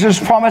by Jesus'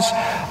 promise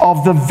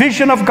of the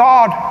vision of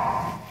God.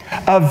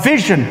 A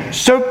vision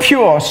so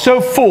pure, so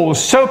full,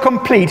 so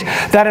complete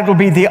that it will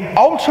be the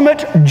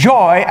ultimate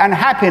joy and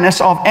happiness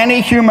of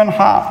any human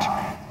heart.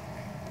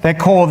 They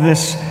call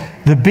this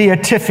the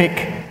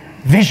beatific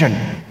vision.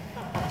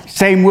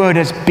 Same word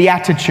as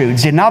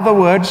beatitudes. In other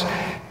words,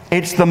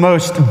 it's the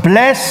most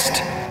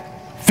blessed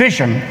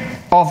vision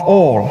of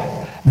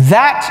all.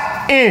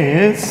 That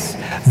is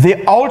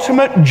the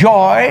ultimate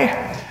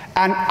joy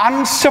and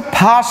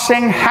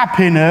unsurpassing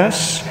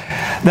happiness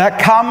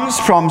that comes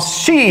from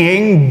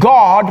seeing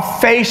God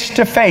face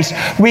to face.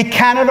 We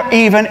cannot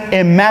even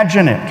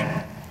imagine it.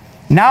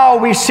 Now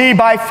we see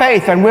by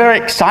faith, and we're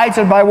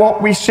excited by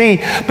what we see,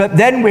 but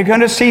then we're going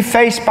to see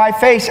face by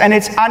face, and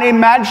it's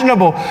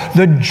unimaginable.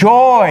 The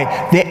joy,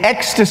 the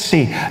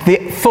ecstasy,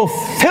 the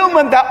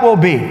fulfillment that will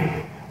be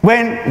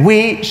when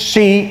we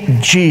see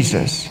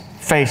Jesus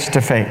face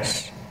to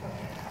face.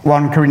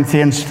 1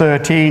 Corinthians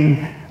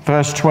 13,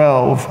 verse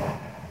 12.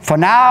 For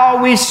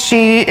now we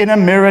see in a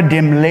mirror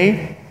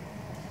dimly,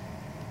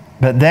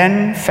 but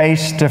then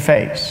face to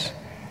face.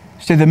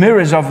 See, the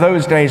mirrors of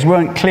those days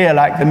weren't clear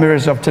like the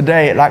mirrors of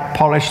today, like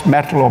polished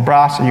metal or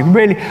brass. And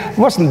it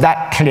wasn't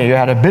that clear. You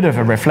had a bit of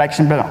a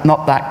reflection, but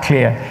not that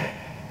clear.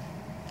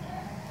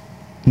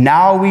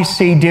 Now we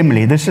see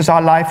dimly. This is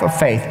our life of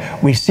faith.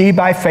 We see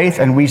by faith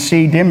and we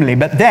see dimly,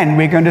 but then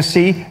we're going to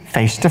see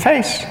face to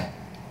face.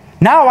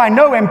 Now I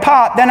know in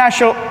part, then I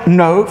shall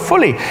know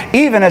fully,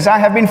 even as I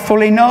have been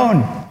fully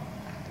known.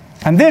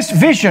 And this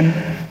vision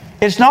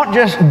is not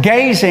just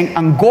gazing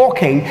and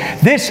gawking.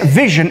 This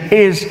vision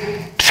is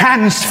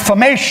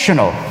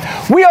transformational.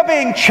 We are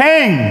being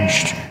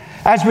changed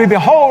as we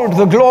behold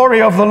the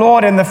glory of the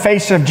Lord in the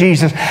face of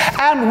Jesus.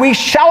 And we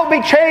shall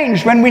be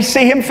changed when we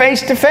see him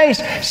face to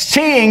face.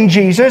 Seeing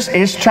Jesus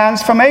is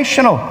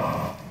transformational.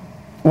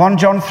 1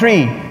 John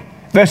 3,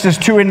 verses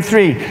 2 and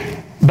 3.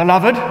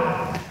 Beloved,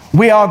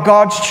 We are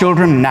God's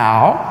children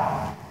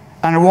now,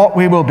 and what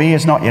we will be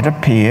is not yet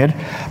appeared.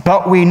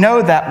 But we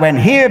know that when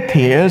he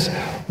appears,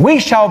 we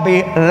shall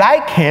be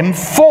like him,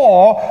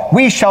 for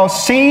we shall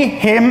see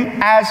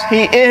him as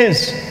he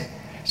is.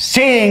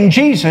 Seeing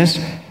Jesus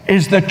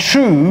is the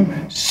true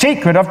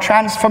secret of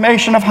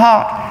transformation of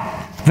heart.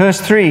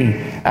 Verse 3,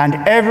 and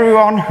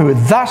everyone who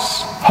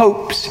thus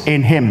hopes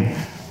in him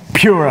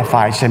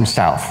purifies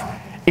himself,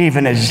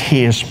 even as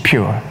he is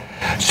pure.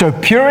 So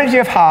purity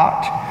of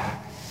heart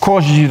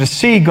causes you to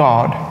see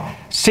God.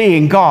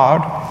 Seeing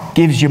God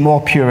gives you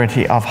more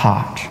purity of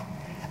heart.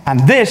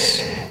 And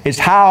this is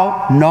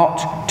how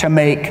not to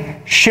make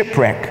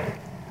shipwreck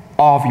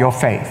of your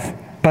faith,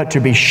 but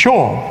to be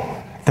sure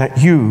that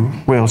you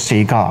will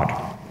see God.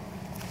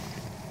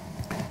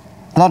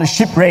 A lot of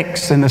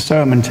shipwrecks in the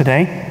sermon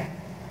today.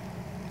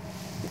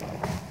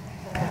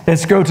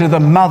 Let's go to the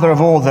mother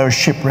of all those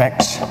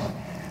shipwrecks,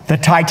 the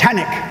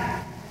Titanic.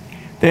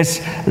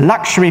 This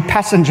luxury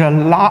passenger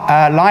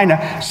liner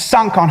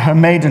sunk on her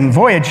maiden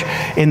voyage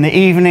in the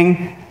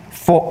evening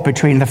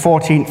between the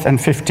 14th and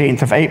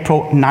 15th of April,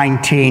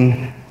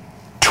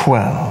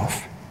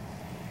 1912.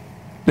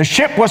 The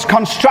ship was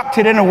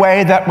constructed in a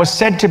way that was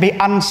said to be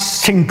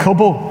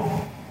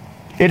unsinkable.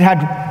 It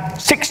had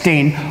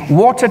 16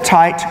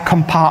 watertight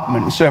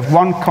compartments, so if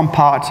one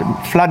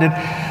compartment flooded,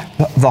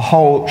 the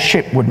whole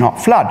ship would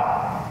not flood.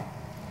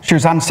 She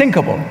was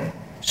unsinkable.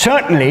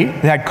 Certainly,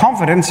 they had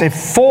confidence if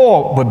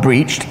 4 were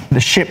breached, the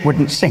ship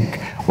wouldn't sink.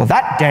 Well,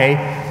 that day,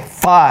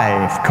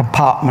 5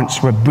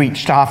 compartments were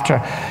breached after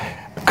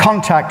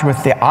contact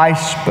with the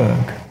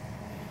iceberg.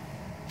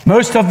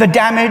 Most of the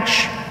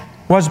damage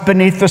was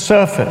beneath the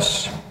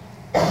surface.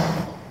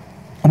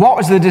 What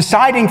was the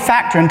deciding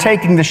factor in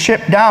taking the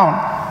ship down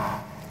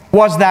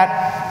was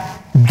that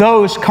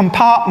those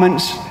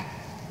compartments,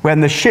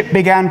 when the ship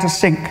began to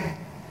sink,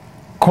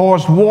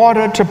 caused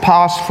water to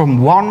pass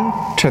from one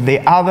to the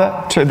other,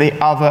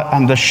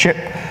 and the ship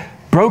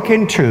broke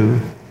in two,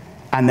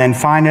 and then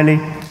finally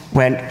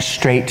went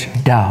straight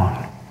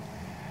down.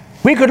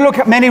 We could look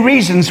at many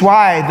reasons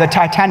why the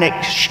Titanic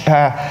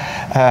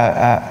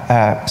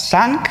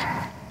sank.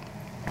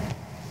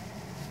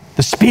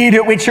 The speed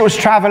at which it was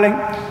traveling,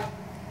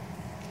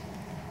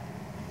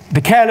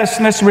 the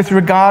carelessness with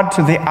regard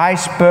to the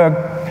iceberg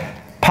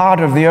part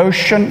of the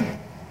ocean,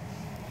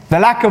 the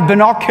lack of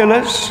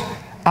binoculars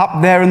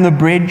up there in the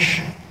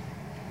bridge,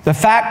 the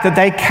fact that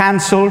they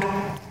canceled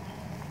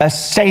a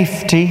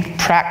safety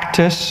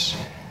practice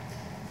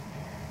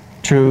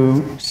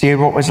to see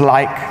what it was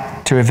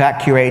like to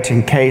evacuate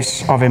in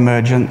case of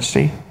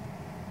emergency.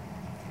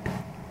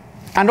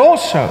 And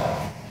also,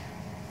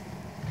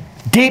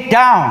 deep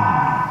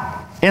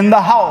down in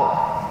the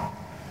hull,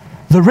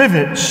 the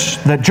rivets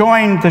that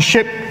joined the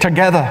ship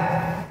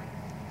together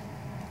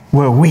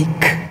were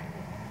weak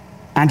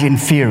and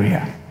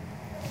inferior.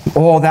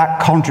 All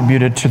that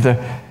contributed to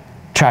the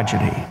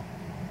tragedy.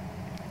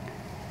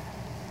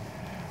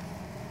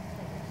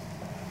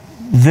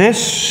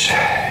 This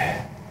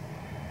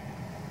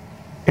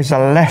is a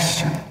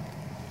lesson.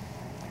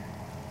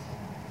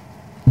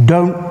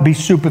 Don't be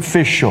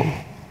superficial.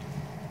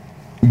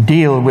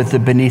 Deal with the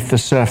beneath the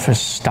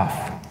surface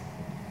stuff.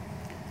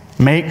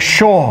 Make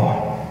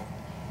sure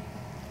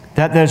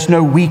that there's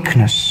no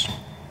weakness,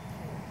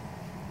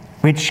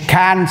 which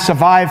can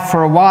survive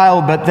for a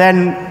while, but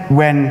then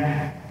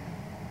when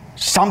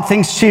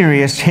something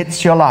serious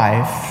hits your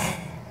life,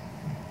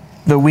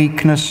 the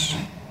weakness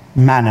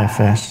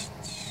manifests.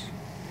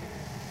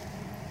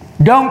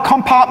 Don't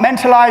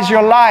compartmentalize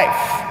your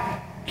life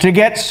to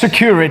get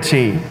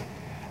security.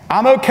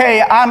 I'm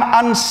okay,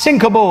 I'm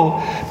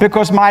unsinkable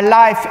because my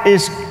life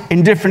is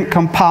in different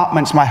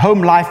compartments: my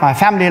home life, my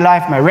family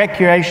life, my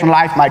recreation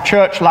life, my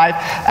church life,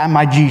 and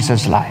my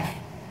Jesus life.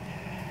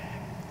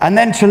 And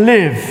then to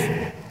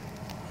live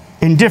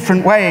in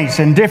different ways,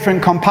 in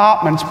different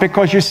compartments,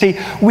 because you see,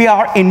 we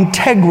are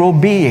integral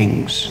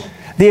beings.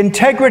 The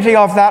integrity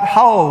of that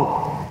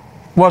hull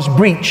was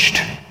breached.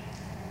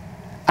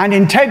 And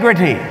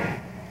integrity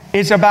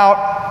is about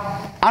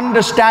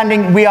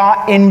understanding we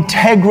are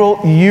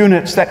integral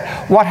units,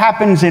 that what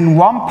happens in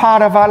one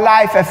part of our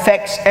life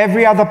affects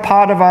every other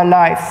part of our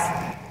life.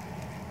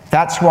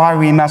 That's why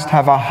we must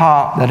have a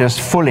heart that is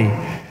fully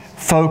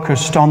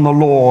focused on the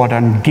Lord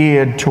and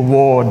geared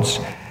towards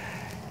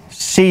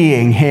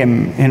seeing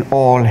him in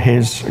all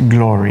his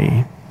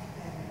glory.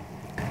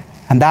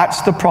 And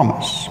that's the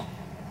promise.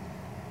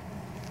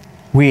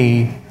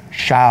 We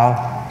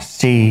shall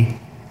see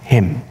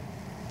him.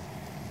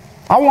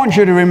 I want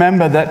you to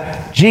remember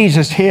that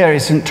Jesus here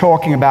isn't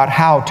talking about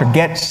how to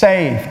get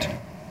saved,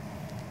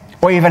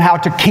 or even how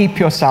to keep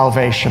your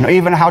salvation, or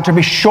even how to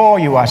be sure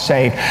you are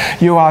saved.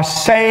 You are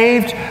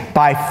saved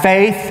by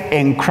faith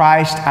in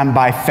Christ and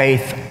by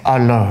faith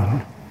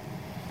alone.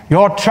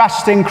 Your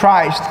trust in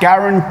Christ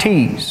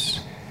guarantees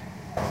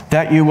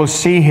that you will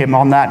see him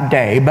on that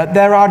day, but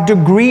there are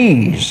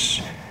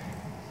degrees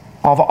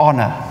of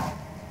honor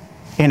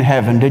in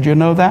heaven. Did you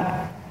know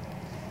that?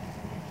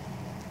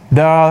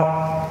 There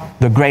are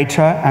the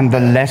greater and the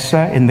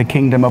lesser in the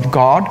kingdom of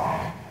God.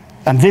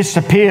 And this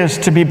appears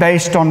to be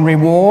based on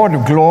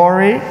reward,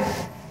 glory.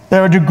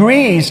 There are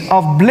degrees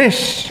of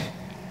bliss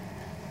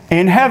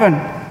in heaven.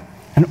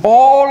 And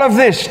all of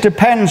this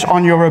depends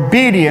on your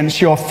obedience,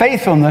 your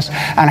faithfulness,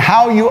 and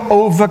how you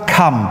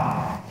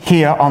overcome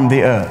here on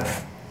the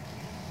earth.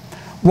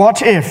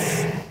 What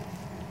if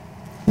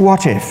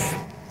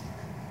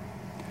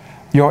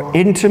your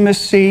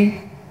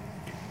intimacy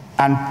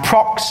and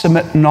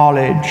proximate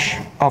knowledge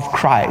of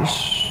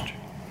Christ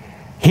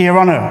here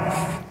on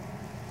earth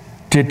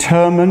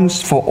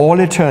determines for all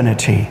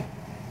eternity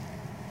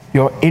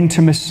your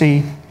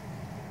intimacy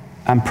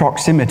and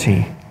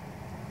proximity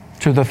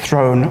to the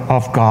throne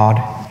of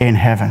God in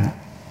heaven?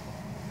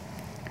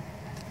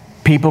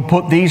 People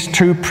put these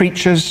two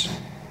preachers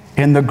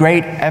in the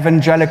great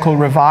evangelical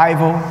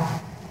revival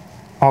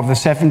of the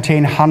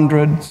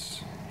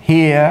 1700s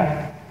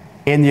here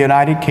in the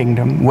United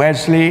Kingdom,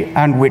 Wesley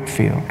and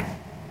Whitefield.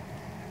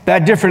 They're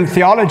different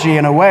theology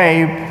in a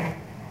way.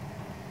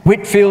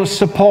 Whitefield's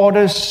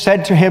supporters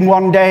said to him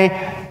one day,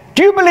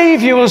 "Do you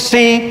believe you will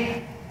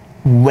see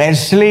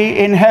Wesley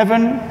in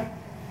heaven?"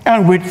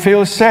 And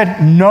Whitefield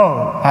said,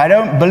 "No, I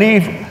don't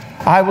believe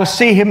I will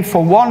see him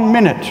for 1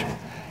 minute."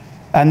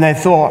 And they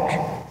thought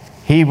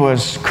he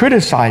was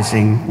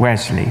criticizing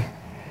Wesley.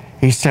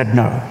 He said,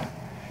 "No,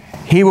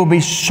 he will be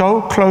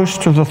so close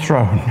to the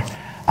throne,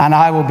 and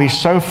I will be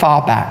so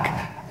far back,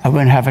 I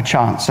won't have a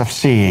chance of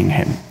seeing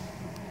him."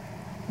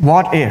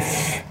 What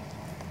if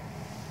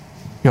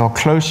your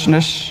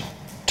closeness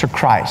to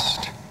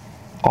Christ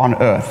on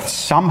earth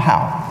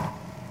somehow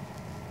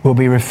will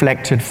be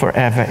reflected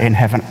forever in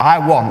heaven? I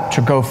want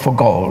to go for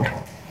gold.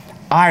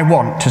 I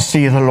want to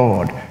see the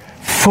Lord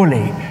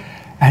fully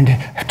and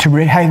to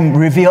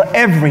reveal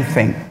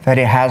everything that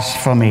He has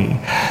for me.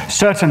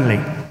 Certainly,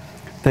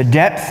 the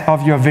depth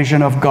of your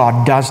vision of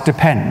God does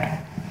depend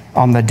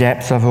on the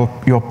depth of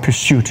your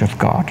pursuit of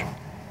God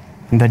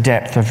and the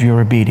depth of your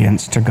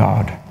obedience to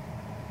God.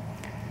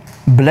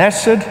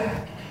 Blessed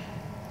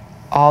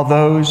are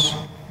those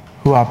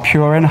who are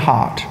pure in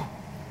heart,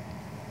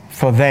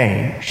 for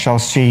they shall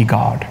see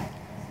God.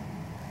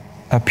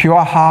 A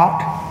pure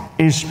heart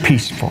is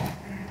peaceful,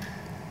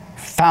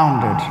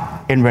 founded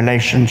in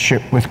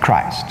relationship with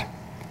Christ.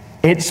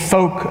 It's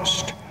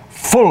focused,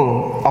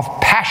 full of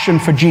passion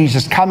for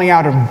Jesus, coming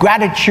out of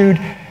gratitude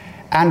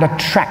and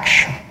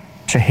attraction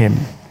to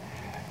Him.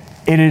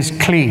 It is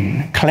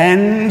clean,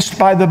 cleansed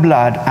by the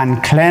blood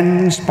and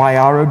cleansed by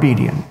our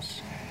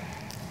obedience.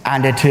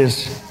 And it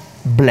is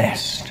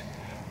blessed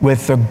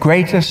with the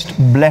greatest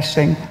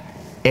blessing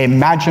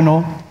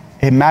imaginable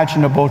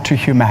to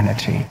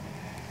humanity.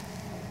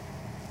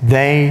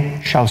 They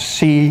shall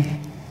see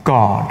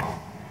God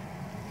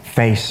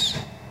face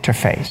to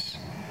face.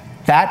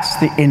 That's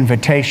the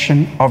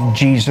invitation of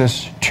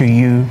Jesus to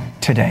you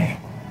today.